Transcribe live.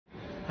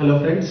Hello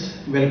friends,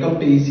 welcome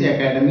to EC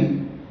Academy.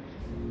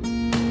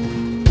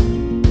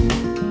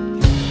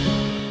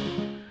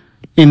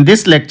 In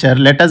this lecture,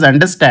 let us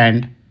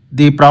understand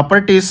the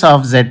properties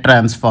of Z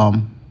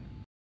transform.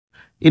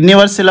 In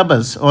your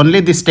syllabus, only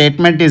the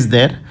statement is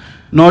there.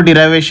 No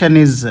derivation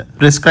is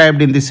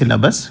prescribed in the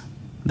syllabus.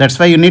 That's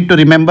why you need to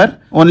remember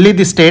only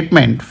the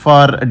statement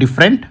for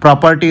different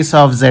properties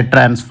of Z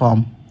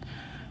transform.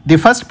 The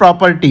first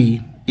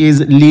property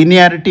is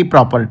linearity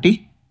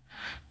property.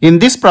 In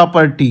this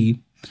property,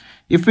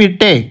 if we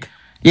take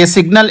a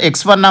signal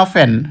x1 of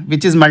n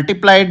which is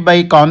multiplied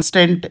by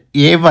constant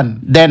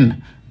a1,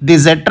 then the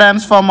Z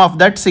transform of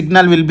that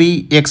signal will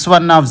be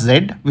x1 of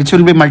z, which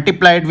will be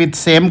multiplied with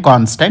same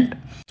constant.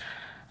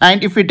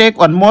 And if we take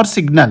one more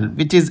signal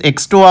which is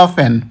x2 of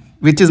n,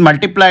 which is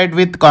multiplied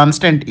with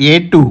constant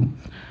a2,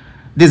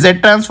 the Z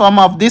transform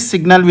of this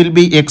signal will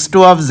be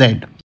x2 of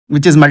z,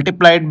 which is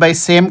multiplied by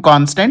same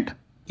constant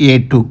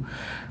a2.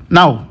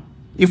 Now,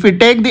 if we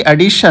take the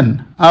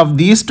addition of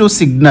these two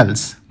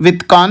signals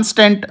with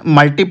constant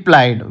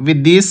multiplied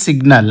with this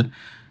signal,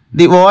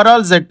 the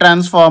overall Z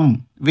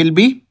transform will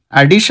be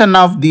addition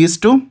of these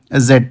two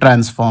Z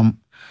transform.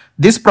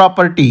 This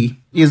property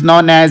is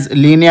known as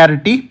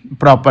linearity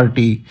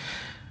property.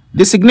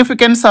 The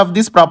significance of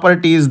this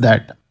property is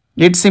that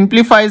it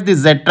simplifies the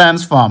Z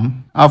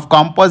transform of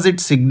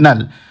composite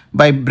signal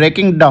by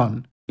breaking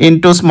down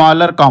into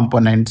smaller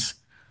components.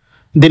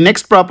 The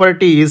next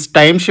property is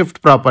time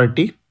shift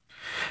property.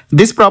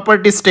 This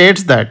property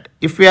states that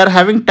if we are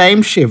having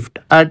time shift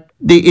at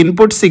the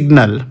input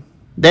signal,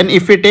 then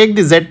if we take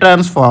the Z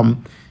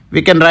transform,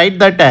 we can write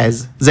that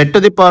as z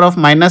to the power of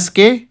minus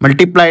k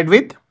multiplied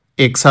with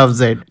x of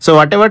z. So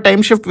whatever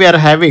time shift we are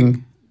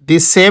having,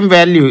 this same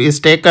value is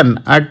taken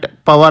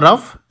at power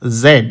of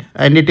z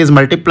and it is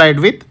multiplied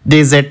with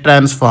the Z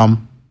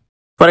transform.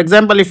 For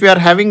example, if we are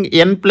having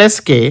n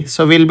plus k,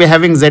 so we will be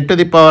having z to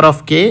the power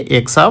of k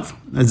x of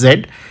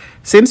z.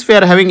 Since we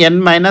are having n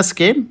minus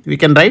k, we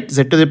can write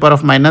z to the power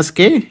of minus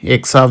k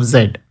x of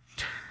z.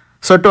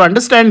 So to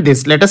understand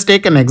this, let us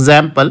take an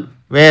example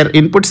where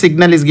input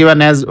signal is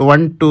given as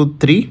 1, 2,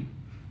 3.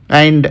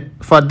 And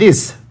for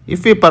this,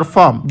 if we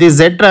perform the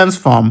Z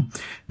transform,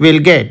 we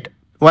will get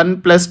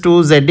 1 plus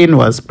 2 Z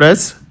inverse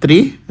plus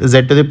 3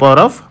 Z to the power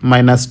of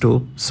minus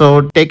 2.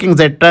 So taking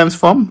Z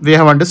transform, we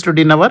have understood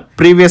in our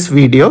previous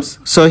videos.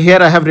 So here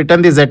I have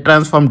written the Z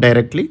transform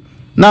directly.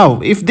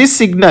 Now, if this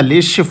signal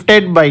is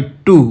shifted by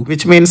 2,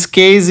 which means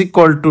k is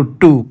equal to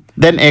 2,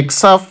 then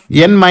x of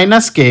n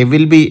minus k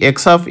will be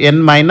x of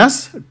n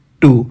minus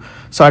 2.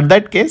 So at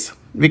that case,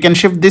 we can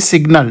shift this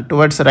signal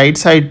towards right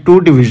side 2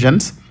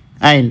 divisions,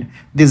 and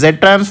the Z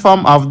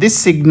transform of this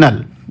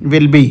signal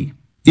will be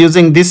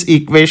using this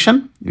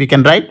equation. We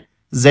can write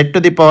z to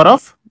the power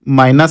of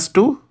minus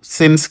 2,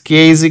 since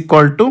k is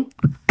equal to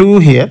 2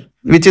 here,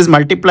 which is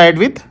multiplied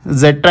with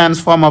Z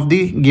transform of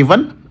the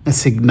given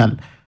signal.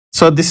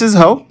 So this is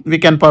how we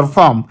can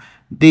perform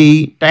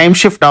the time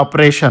shift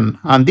operation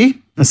on the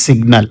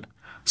signal.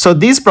 So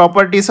these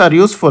properties are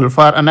useful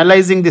for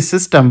analyzing the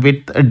system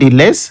with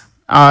delays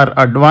or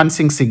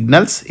advancing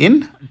signals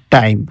in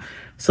time.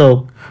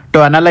 So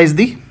to analyze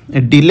the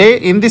delay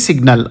in the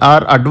signal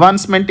or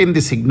advancement in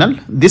the signal,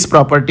 this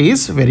property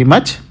is very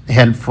much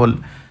helpful.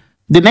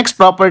 The next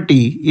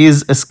property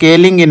is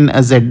scaling in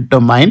a Z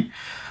domain.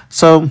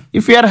 So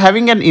if we are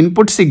having an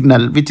input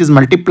signal which is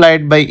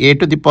multiplied by a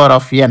to the power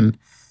of n,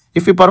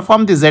 if we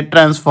perform the Z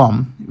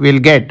transform, we will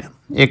get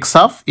x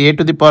of a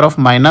to the power of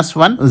minus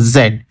 1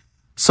 z.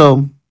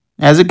 So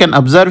as you can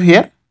observe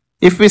here,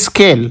 if we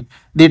scale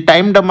the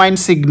time domain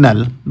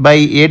signal by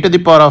a to the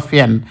power of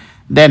n,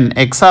 then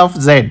x of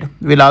z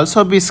will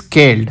also be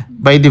scaled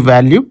by the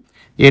value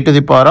a to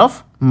the power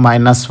of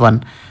minus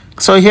 1.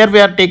 So here we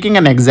are taking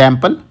an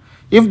example.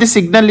 If the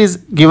signal is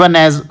given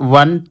as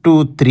 1,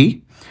 2,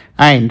 3,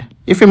 and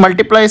if we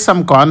multiply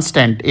some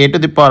constant a to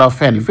the power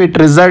of n, if it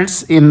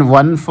results in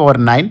 1, 4,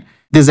 9,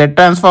 the Z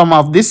transform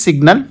of this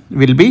signal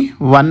will be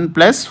 1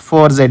 plus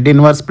 4 Z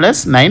inverse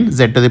plus 9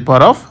 Z to the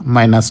power of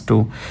minus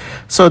 2.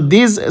 So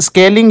these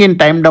scaling in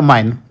time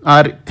domain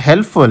are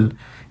helpful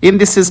in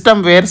the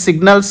system where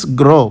signals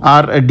grow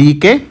or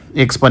decay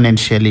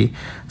exponentially.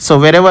 So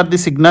wherever the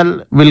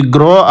signal will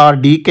grow or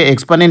decay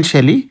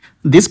exponentially,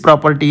 this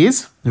property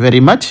is very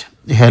much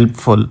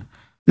helpful.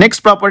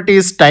 Next property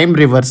is time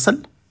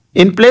reversal.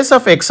 In place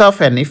of x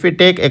of n, if we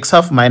take x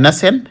of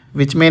minus n,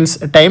 which means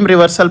time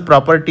reversal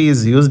property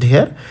is used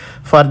here.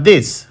 For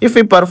this, if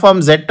we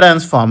perform Z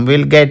transform, we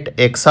will get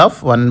x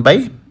of 1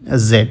 by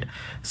z.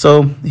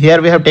 So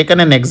here we have taken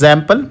an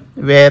example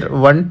where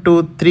 1,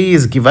 2, 3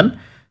 is given.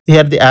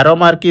 Here the arrow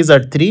mark is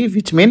at 3,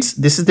 which means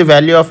this is the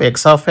value of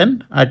x of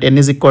n at n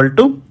is equal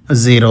to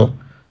 0.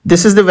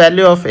 This is the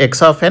value of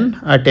x of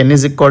n at n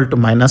is equal to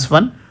minus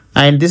 1.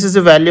 And this is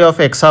the value of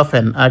x of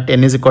n at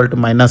n is equal to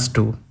minus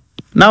 2.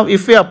 Now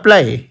if we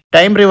apply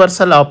time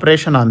reversal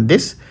operation on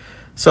this,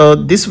 so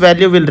this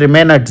value will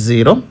remain at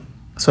 0.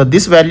 So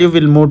this value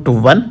will move to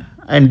 1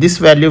 and this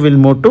value will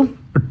move to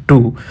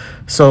 2.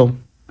 So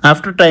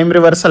after time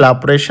reversal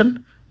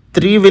operation,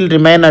 3 will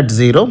remain at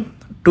 0,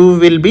 2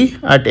 will be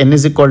at n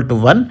is equal to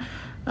 1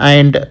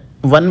 and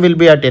 1 will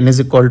be at n is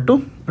equal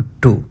to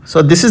 2.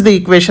 So this is the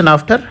equation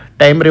after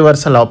time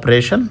reversal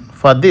operation.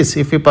 For this,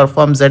 if we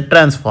perform Z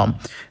transform,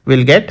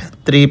 we'll get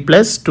 3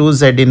 plus 2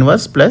 Z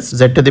inverse plus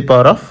Z to the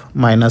power of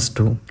minus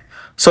 2.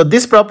 So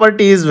this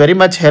property is very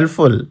much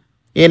helpful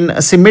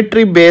in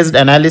symmetry based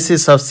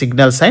analysis of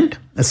signals and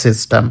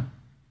system.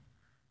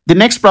 The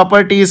next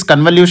property is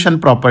convolution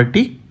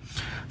property.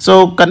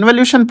 So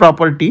convolution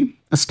property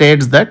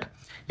states that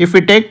if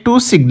we take two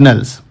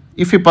signals,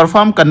 if we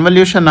perform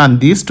convolution on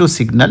these two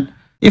signals,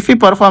 if we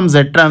perform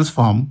Z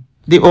transform,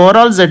 the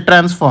overall Z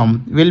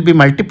transform will be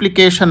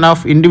multiplication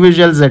of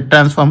individual Z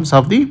transforms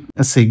of the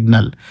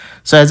signal.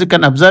 So as you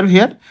can observe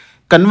here,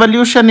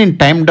 convolution in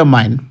time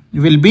domain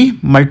will be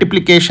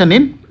multiplication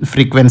in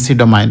frequency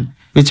domain,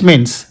 which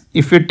means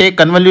if you take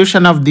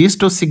convolution of these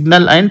two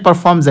signal and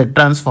perform Z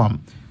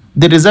transform,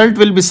 the result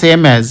will be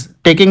same as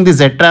taking the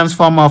Z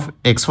transform of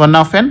x1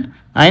 of n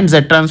and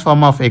Z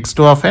transform of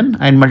x2 of n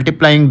and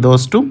multiplying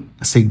those two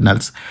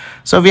signals.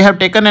 So we have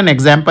taken an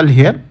example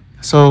here.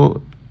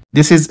 So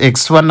this is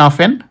x1 of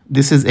n,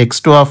 this is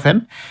x2 of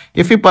n.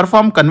 If we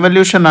perform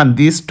convolution on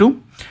these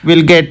two,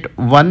 we'll get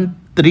 1,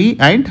 3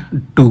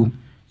 and 2.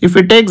 If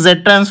we take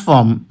Z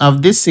transform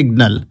of this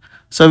signal,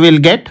 so we'll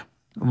get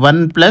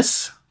 1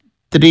 plus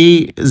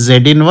 3 Z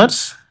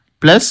inverse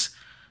plus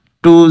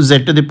 2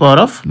 Z to the power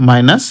of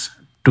minus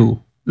 2.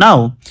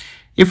 Now,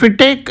 if we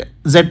take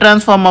Z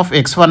transform of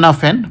x1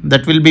 of n,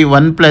 that will be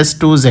 1 plus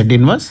 2 Z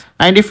inverse.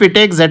 And if we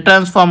take Z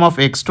transform of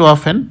x2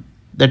 of n,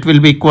 that will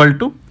be equal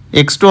to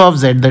x2 of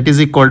z, that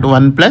is equal to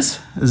 1 plus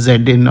Z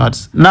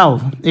inverse.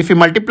 Now, if we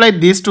multiply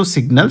these two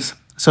signals,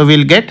 so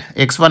we'll get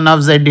x1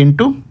 of z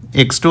into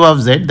x2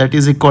 of z, that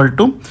is equal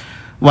to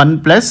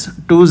 1 plus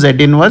 2 Z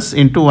inverse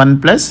into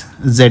 1 plus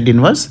Z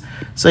inverse.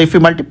 So if we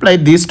multiply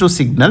these two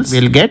signals,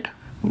 we'll get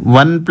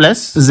 1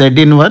 plus Z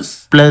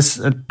inverse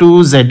plus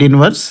 2 Z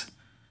inverse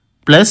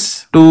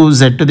plus 2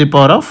 Z to the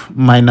power of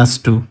minus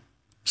 2.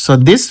 So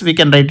this we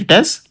can write it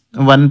as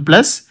 1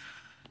 plus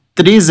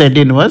 3 Z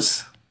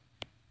inverse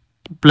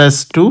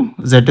plus 2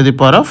 Z to the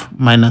power of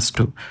minus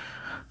 2.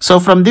 So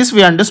from this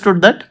we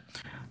understood that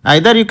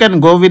either you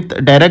can go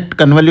with direct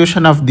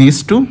convolution of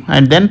these two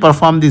and then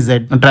perform the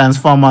Z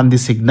transform on the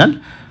signal,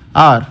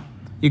 or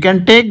you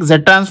can take Z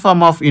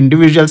transform of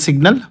individual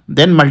signal,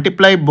 then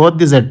multiply both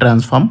the Z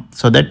transform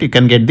so that you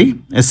can get the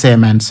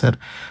same answer.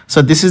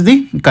 So this is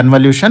the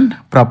convolution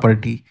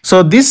property.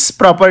 So this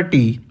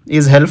property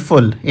is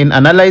helpful in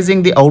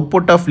analyzing the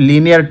output of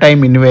linear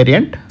time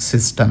invariant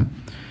system.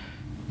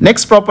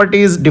 Next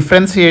property is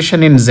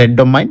differentiation in Z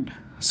domain.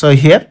 So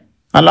here,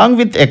 along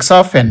with x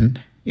of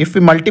n, if we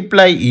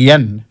multiply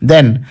n,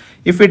 then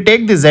if we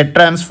take the Z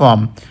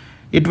transform,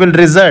 it will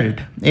result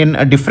in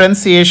a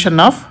differentiation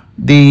of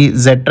the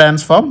Z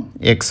transform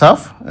x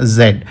of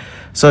z.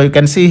 So you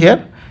can see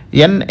here,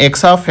 n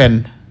x of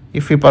n,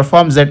 if we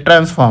perform Z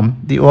transform,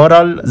 the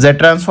overall Z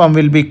transform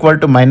will be equal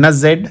to minus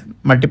z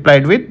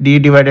multiplied with d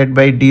divided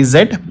by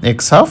dz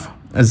x of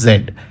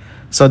z.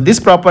 So this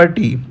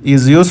property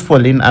is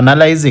useful in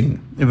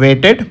analyzing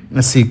weighted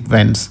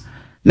sequence.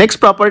 Next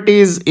property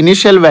is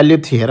initial value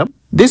theorem.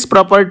 This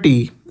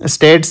property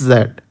states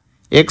that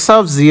x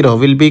of 0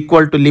 will be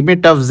equal to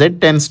limit of z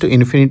tends to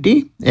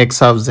infinity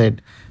x of z.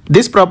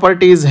 This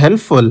property is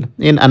helpful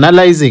in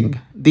analyzing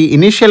the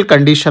initial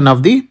condition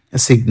of the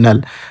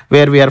signal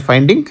where we are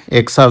finding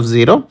x of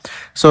 0.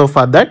 So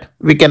for that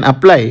we can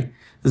apply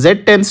z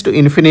tends to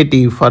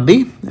infinity for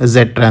the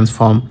Z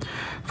transform.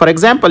 For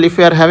example, if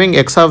we are having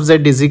x of z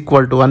is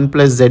equal to 1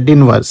 plus Z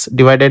inverse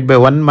divided by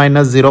 1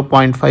 minus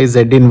 0.5 Z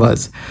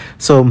inverse.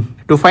 So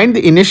to find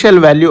the initial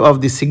value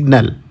of the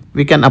signal,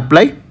 we can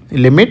apply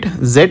limit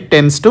z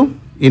tends to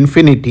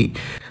infinity.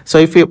 So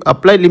if you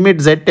apply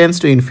limit z tends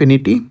to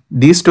infinity,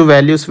 these two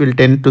values will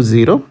tend to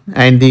 0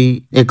 and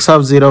the x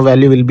of 0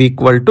 value will be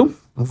equal to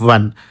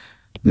 1.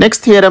 Next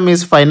theorem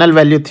is final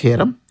value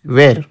theorem,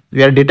 where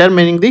we are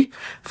determining the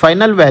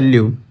final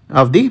value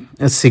of the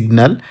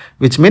signal,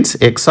 which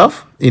means x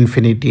of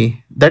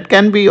infinity. That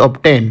can be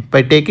obtained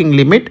by taking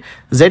limit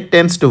z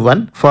tends to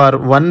 1 for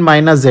 1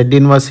 minus Z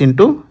inverse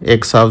into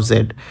x of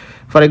z.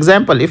 For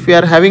example, if we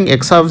are having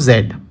x of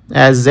z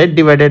as z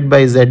divided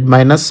by z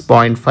minus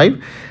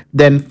 0.5,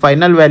 then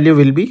final value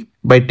will be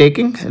by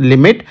taking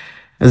limit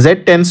z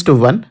tends to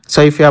 1.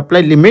 So if you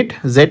apply limit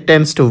z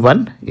tends to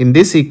 1 in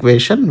this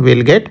equation, we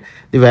will get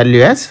the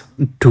value as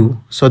 2.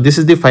 So this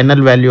is the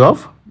final value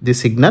of the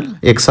signal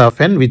x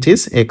of n, which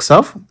is x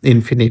of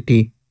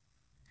infinity.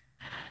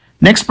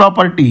 Next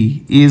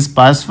property is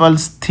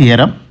Parseval's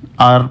theorem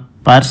or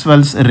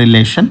Parseval's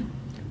relation.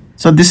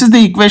 So this is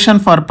the equation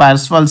for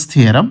Parseval's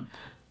theorem.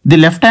 The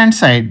left hand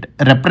side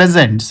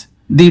represents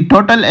the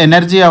total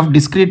energy of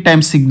discrete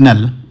time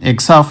signal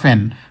x of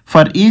n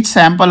for each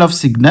sample of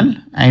signal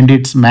and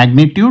its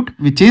magnitude,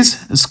 which is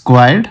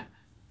squared.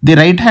 The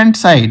right hand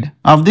side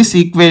of this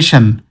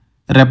equation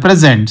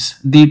represents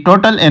the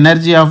total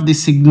energy of the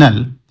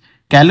signal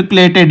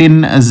calculated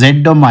in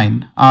Z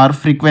domain or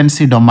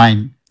frequency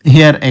domain.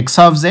 Here x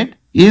of z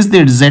is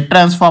the Z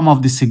transform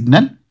of the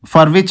signal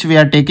for which we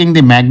are taking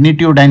the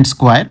magnitude and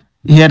square.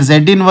 Here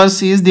Z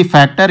inverse is the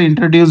factor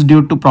introduced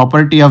due to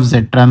property of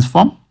Z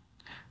transform,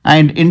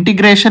 and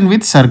integration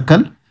with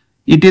circle.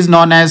 It is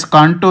known as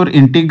contour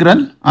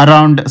integral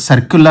around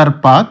circular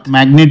path.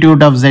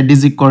 Magnitude of Z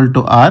is equal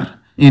to R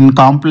in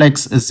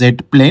complex Z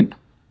plane.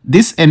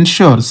 This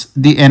ensures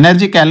the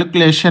energy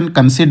calculation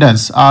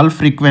considers all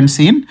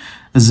frequency in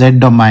Z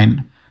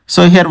domain.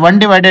 So here 1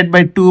 divided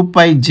by 2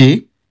 pi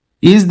j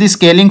is the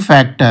scaling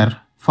factor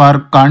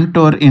for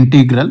contour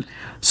integral.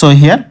 So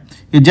here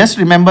you just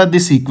remember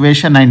this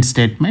equation and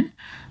statement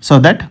so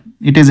that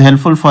it is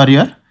helpful for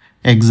your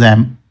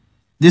exam.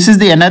 This is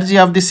the energy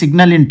of the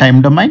signal in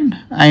time domain,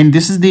 and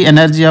this is the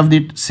energy of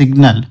the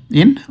signal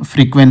in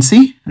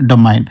frequency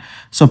domain.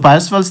 So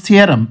Parseval's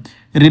theorem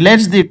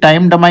relates the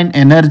time domain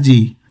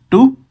energy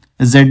to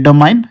Z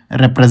domain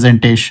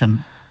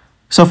representation.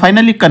 So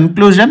finally,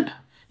 conclusion.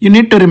 You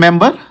need to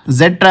remember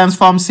Z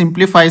transform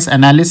simplifies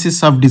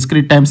analysis of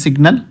discrete time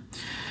signal.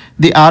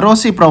 The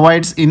ROC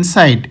provides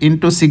insight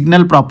into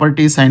signal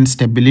properties and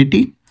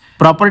stability.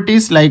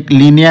 Properties like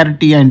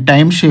linearity and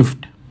time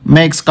shift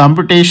makes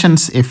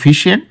computations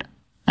efficient,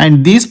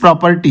 and these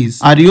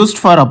properties are used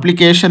for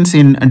applications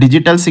in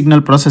digital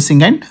signal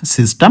processing and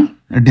system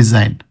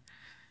design.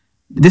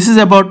 This is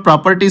about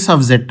properties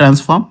of Z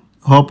transform.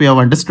 Hope you have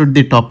understood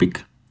the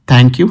topic.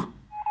 Thank you.